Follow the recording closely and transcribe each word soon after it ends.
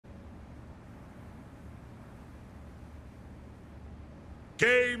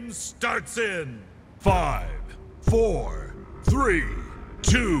Game starts in 5, 4, 3,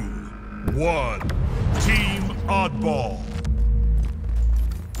 2, 1. Team Oddball.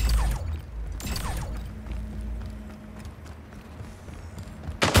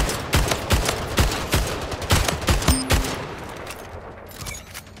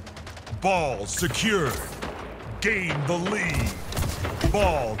 Ball secured. Gain the lead.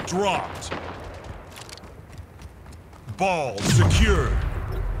 Ball dropped. Ball secured.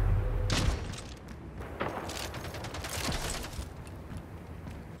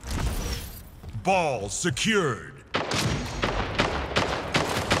 Ball secured.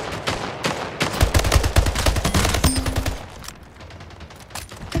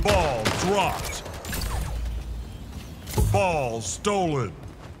 Ball dropped. Ball stolen.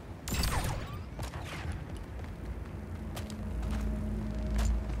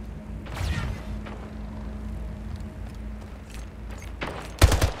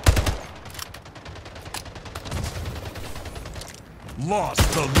 Lost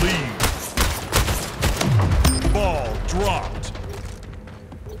the lead. Ball dropped.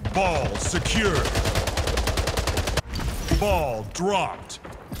 Ball secured. Ball dropped.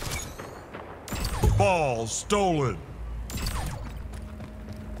 Ball stolen.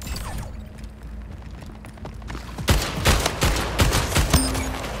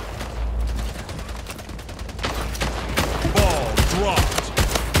 Ball dropped.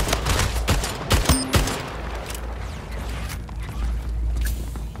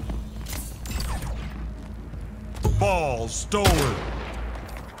 Ball stolen.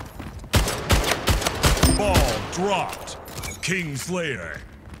 Ball dropped. Kingslayer.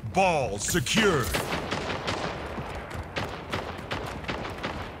 Ball secured.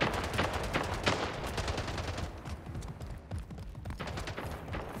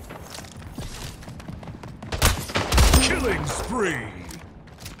 Killing spree.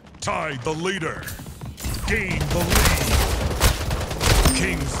 Tied the leader. Gained the lead.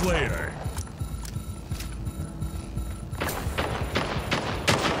 Kingslayer.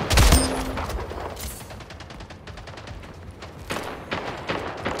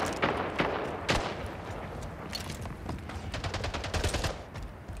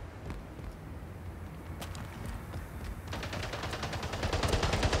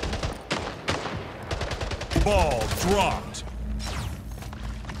 Ball dropped.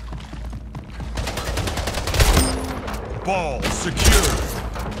 Ball secured.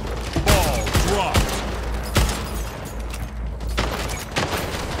 Ball dropped.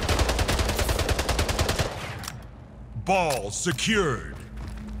 Ball secured.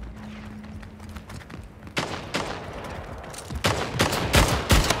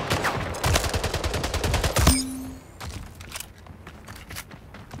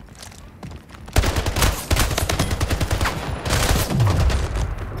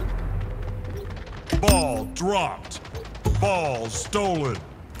 Ball dropped. Ball stolen.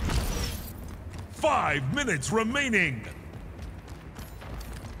 5 minutes remaining.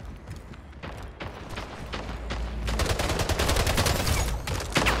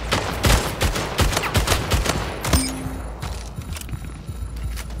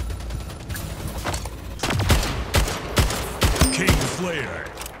 Kingslayer.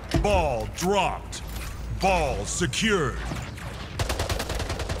 Ball dropped. Ball secured.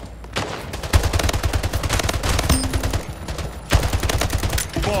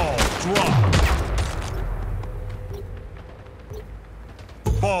 Ball dropped.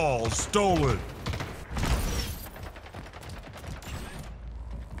 Ball stolen.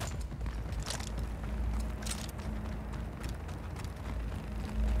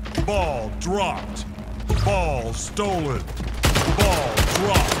 Ball dropped. Ball stolen. Ball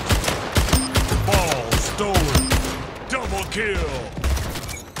dropped. Ball stolen. Double kill.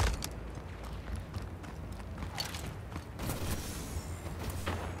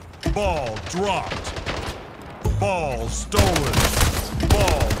 Ball dropped. Ball stolen.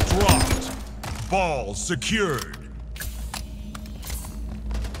 Ball dropped. Ball secured.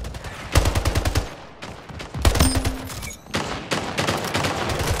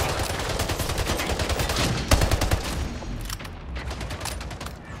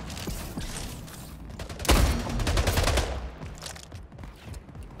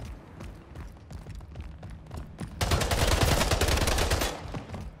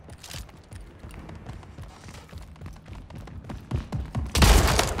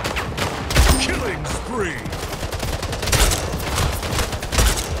 Killing spree.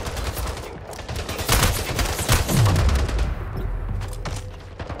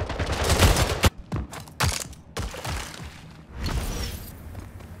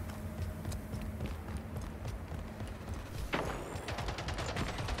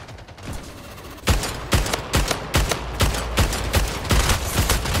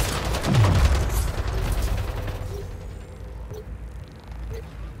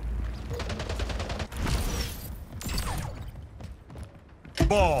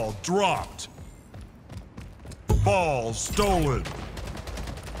 Ball dropped. Ball stolen.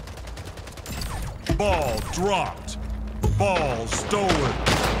 Ball dropped. Ball stolen.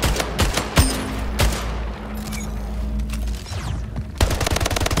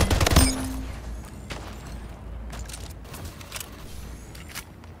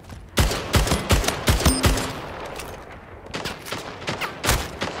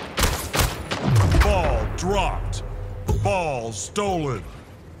 Ball dropped. Ball stolen.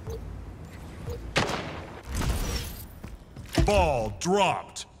 Ball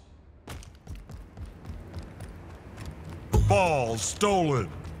dropped. Ball stolen.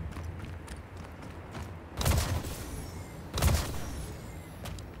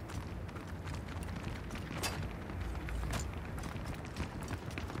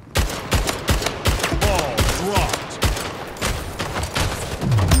 Ball dropped.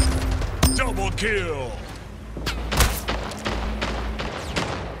 Double kill.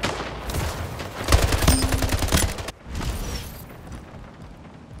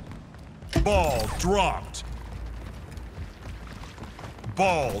 Ball dropped.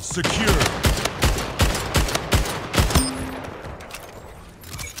 Ball secured.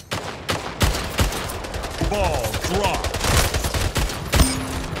 Ball dropped.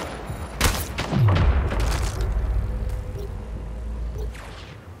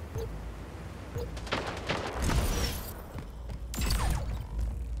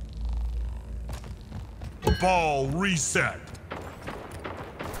 Ball reset.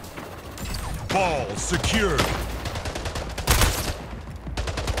 Ball secured.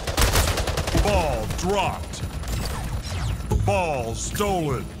 Ball dropped. Ball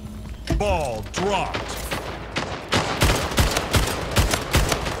stolen. Ball dropped.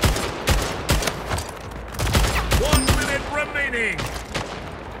 One minute remaining.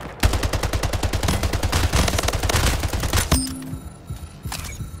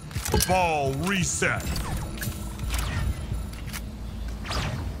 Ball reset.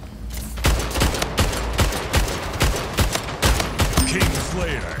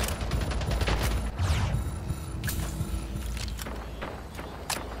 Slayer.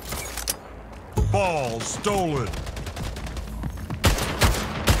 Ball stolen.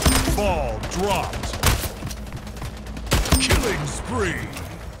 Ball dropped. Killing spree.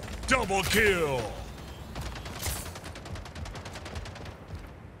 Double kill.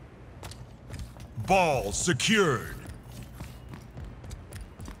 Ball secured.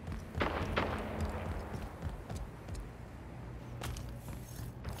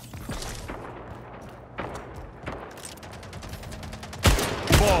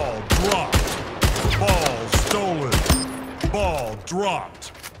 Ball dropped. Ball stolen. Ball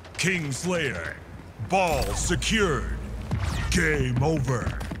dropped. Kingslayer. Ball secured. Game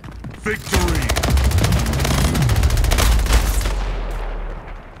over. Victory.